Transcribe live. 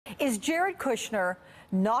Is Jared Kushner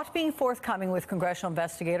not being forthcoming with congressional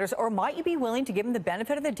investigators, or might you be willing to give him the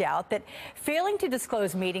benefit of the doubt that failing to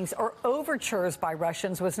disclose meetings or overtures by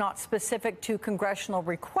Russians was not specific to congressional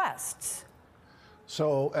requests?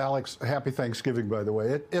 So, Alex, happy Thanksgiving, by the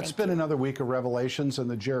way. It's been another week of revelations, and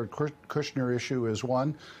the Jared Kushner issue is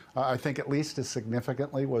one. I think at least as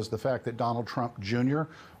significantly was the fact that Donald Trump Jr.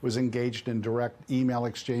 was engaged in direct email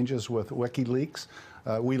exchanges with WikiLeaks.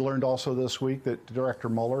 We learned also this week that Director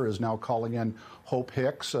Mueller is now calling in Hope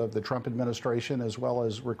Hicks of the Trump administration, as well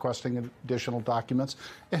as requesting additional documents.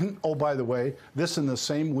 And, oh, by the way, this in the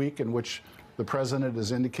same week in which the president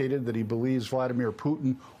has indicated that he believes Vladimir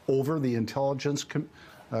Putin over the intelligence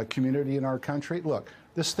community in our country. Look,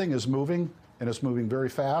 this thing is moving, and it's moving very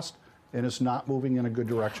fast, and it's not moving in a good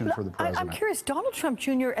direction for the president. I'm curious, Donald Trump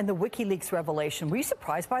Jr. and the WikiLeaks revelation, were you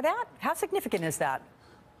surprised by that? How significant is that?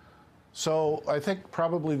 So I think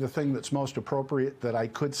probably the thing that's most appropriate that I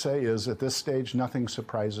could say is at this stage, nothing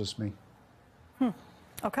surprises me.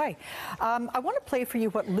 Okay. I want to play for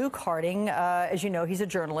you what Luke Harding, as you know, he's a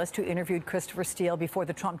journalist who interviewed Christopher Steele before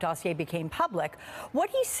the Trump dossier became public,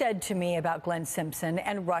 what he said to me about Glenn Simpson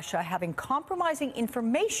and Russia having compromising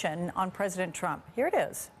information on President Trump. Here it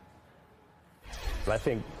is. I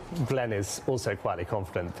think Glenn is also quietly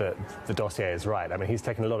confident that the dossier is right. I mean, he's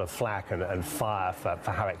taken a lot of flack and fire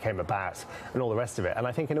for how it came about and all the rest of it. And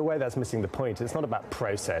I think in a way that's missing the point. It's not about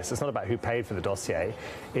process. It's not about who paid for the dossier.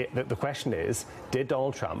 The question is, did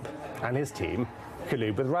Donald Trump and his team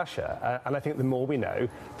collude with Russia? And I think the more we know,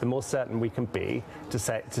 the more certain we can be to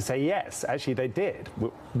say yes, actually they did.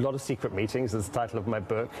 A lot of secret meetings is the title of my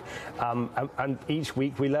book, and each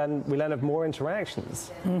week we learn of more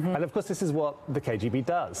interactions. And of course this is what the KGB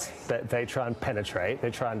does. They try and penetrate,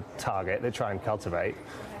 they try and target, they try and cultivate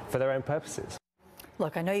for their own purposes.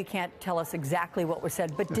 Look, I know you can't tell us exactly what was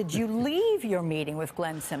said, but did you leave your meeting with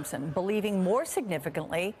Glenn Simpson believing more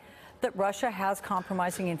significantly that Russia has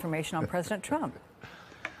compromising information on President Trump?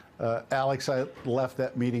 Alex, I left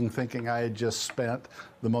that meeting thinking I had just spent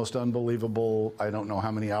the most unbelievable, I don't know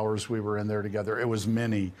how many hours we were in there together. It was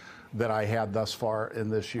many that I had thus far in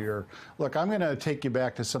this year. Look, I'm going to take you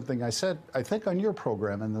back to something I said, I think, on your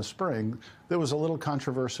program in the spring that was a little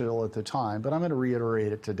controversial at the time, but I'm going to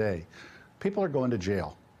reiterate it today. People are going to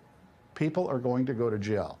jail. People are going to go to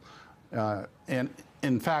jail. And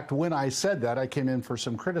in fact, when I said that, I came in for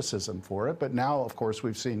some criticism for it. But now, of course,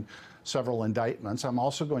 we've seen several indictments. I'm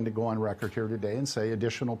also going to go on record here today and say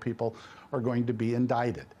additional people are going to be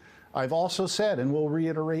indicted. I've also said, and we'll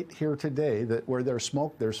reiterate here today, that where there's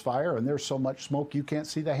smoke, there's fire, and there's so much smoke you can't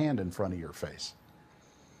see the hand in front of your face.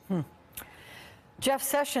 Jeff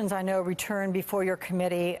Sessions, I know, returned before your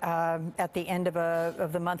committee at the end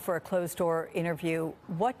of the month for a closed-door interview.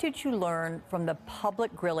 What did you learn from the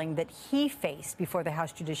public grilling that he faced before the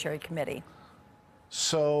House Judiciary Committee?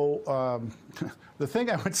 So the thing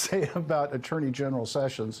I would say about Attorney General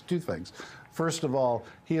Sessions, two things. First of all,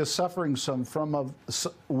 he is suffering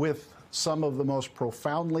with some of the most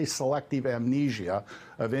profoundly selective amnesia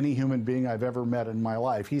of any human being I've ever met in my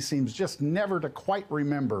life. He seems just never to quite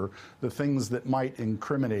remember the things that might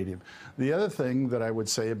incriminate him. The other thing that I would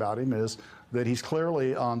say about him is that he's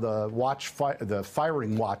clearly on the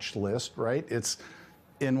firing watch list, right? It's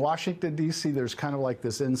in Washington, D.C., there's kind of like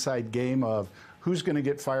this inside game of who's going to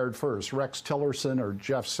get fired first, Rex Tillerson or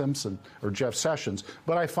Jeff Simpson or Jeff Sessions.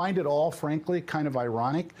 But I find it all, frankly, kind of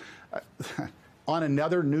ironic. On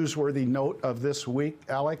another newsworthy note of this week,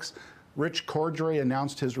 Alex, Rich Cordray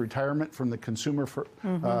announced his retirement from the Consumer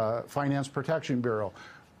Finance Protection Bureau.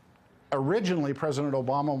 Originally, President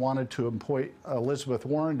Obama wanted to appoint Elizabeth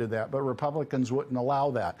Warren to that, but Republicans wouldn't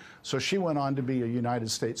allow that. So she went on to be a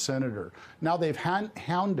United States Senator. Now they've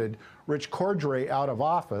hounded Rich Cordray out of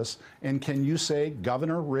office, and can you say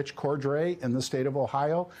Governor Rich Cordray in the state of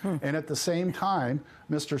Ohio? And at the same time,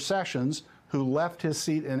 Mr. Sessions, who left his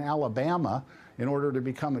seat in Alabama in order to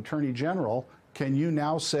become Attorney General, can you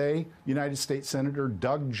now say United States Senator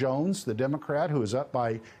Doug Jones, the Democrat, who is up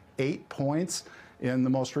by 8 points in the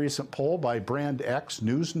most recent poll by Brand X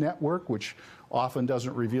News Network, which often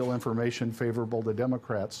doesn't reveal information favorable to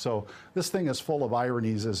Democrats. So this thing is full of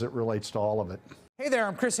ironies as it relates to all of it. Hey there,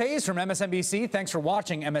 I'm Chris Hayes from MSNBC. Thanks for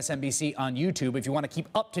watching MSNBC on YouTube. If you want to keep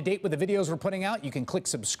up to date with the videos we're putting out, you can click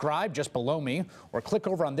subscribe just below me, or click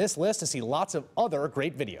over on this list to see lots of other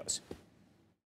great videos.